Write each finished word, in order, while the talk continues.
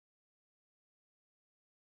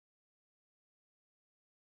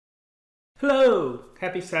Hello,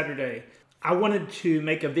 happy Saturday. I wanted to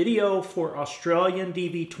make a video for Australian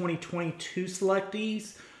DV-2022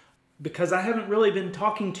 selectees because I haven't really been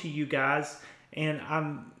talking to you guys and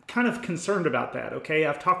I'm kind of concerned about that, okay?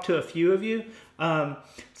 I've talked to a few of you.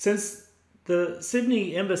 Since the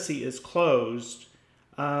Sydney embassy is closed,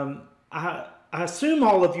 I assume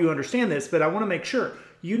all of you understand this, but I want to make sure.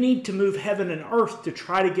 You need to move heaven and earth to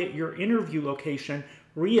try to get your interview location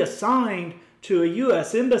reassigned to a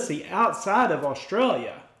U.S. embassy outside of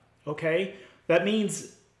Australia, okay? That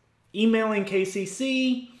means emailing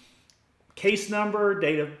KCC, case number,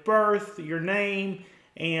 date of birth, your name,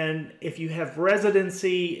 and if you have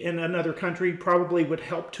residency in another country, probably would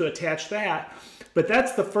help to attach that. But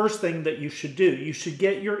that's the first thing that you should do. You should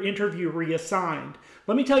get your interview reassigned.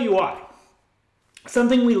 Let me tell you why.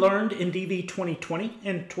 Something we learned in DV 2020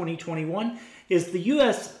 and 2021 is the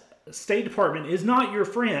U.S. State Department is not your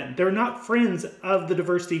friend. They're not friends of the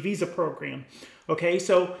diversity visa program. Okay,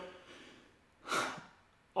 so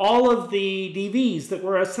all of the DVs that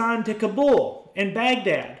were assigned to Kabul and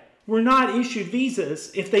Baghdad were not issued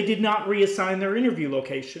visas if they did not reassign their interview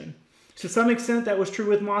location. To some extent, that was true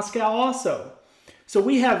with Moscow also. So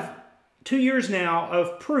we have 2 years now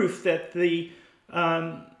of proof that the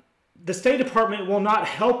State Department will not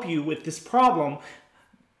help you with this problem.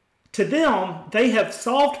 To them, they have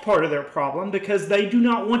solved part of their problem because they do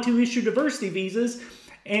not want to issue diversity visas,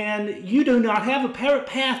 and you do not have a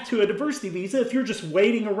path to a diversity visa if you're just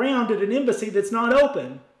waiting around at an embassy that's not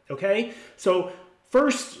open, okay? So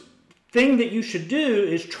first thing that you should do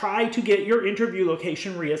is try to get your interview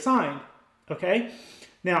location reassigned, okay?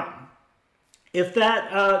 Now, if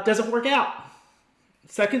that doesn't work out,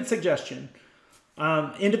 second suggestion,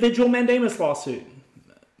 individual mandamus lawsuit.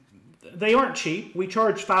 They aren't cheap. We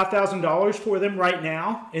charge $5,000 for them right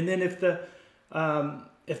now, and then if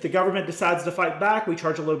the government decides to fight back, we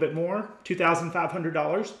charge a little bit more,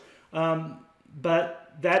 $2,500.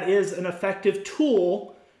 But that is an effective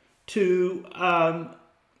tool to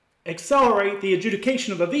accelerate the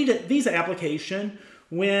adjudication of a visa application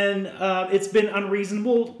when it's been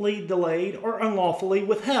unreasonably delayed or unlawfully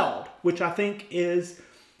withheld, which I think is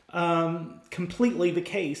completely the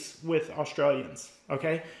case with Australians,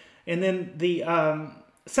 okay? And then the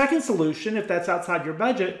second solution, if that's outside your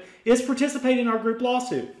budget, is participate in our group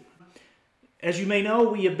lawsuit. As you may know,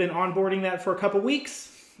 we have been onboarding that for a couple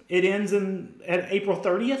weeks. It ends at April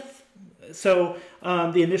 30th. So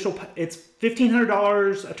it's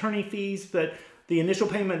 $1,500 attorney fees, but the initial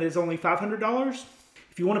payment is only $500.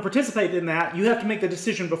 If you want to participate in that, you have to make the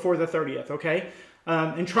decision before the 30th, okay?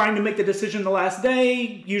 And trying to make the decision the last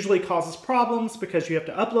day usually causes problems because you have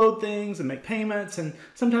to upload things and make payments, and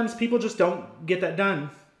sometimes people just don't get that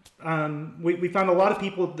done. We found a lot of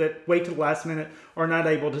people that wait till the last minute are not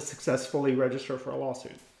able to successfully register for a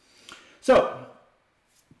lawsuit. So,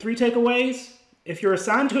 3 takeaways. If you're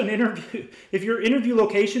assigned to an interview, if your interview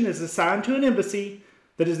location is assigned to an embassy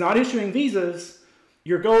that is not issuing visas,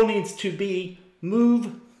 your goal needs to be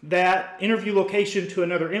move that interview location to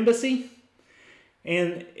another embassy.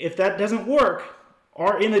 And if that doesn't work,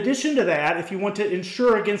 or in addition to that, if you want to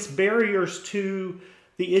ensure against barriers to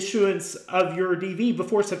the issuance of your DV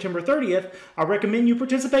before September 30th, I recommend you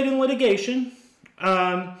participate in litigation.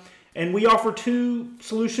 And we offer 2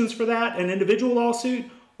 solutions for that, an individual lawsuit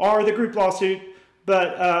or the group lawsuit.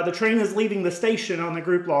 But the train is leaving the station on the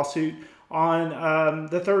group lawsuit on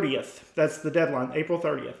the 30th. That's the deadline, April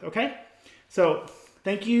 30th, okay? So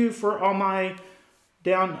thank you for all my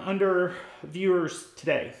Down Under viewers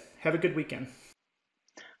today. Have a good weekend.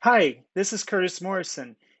 Hi, this is Curtis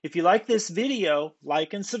Morrison. If you like this video,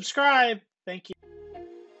 like and subscribe. Thank you.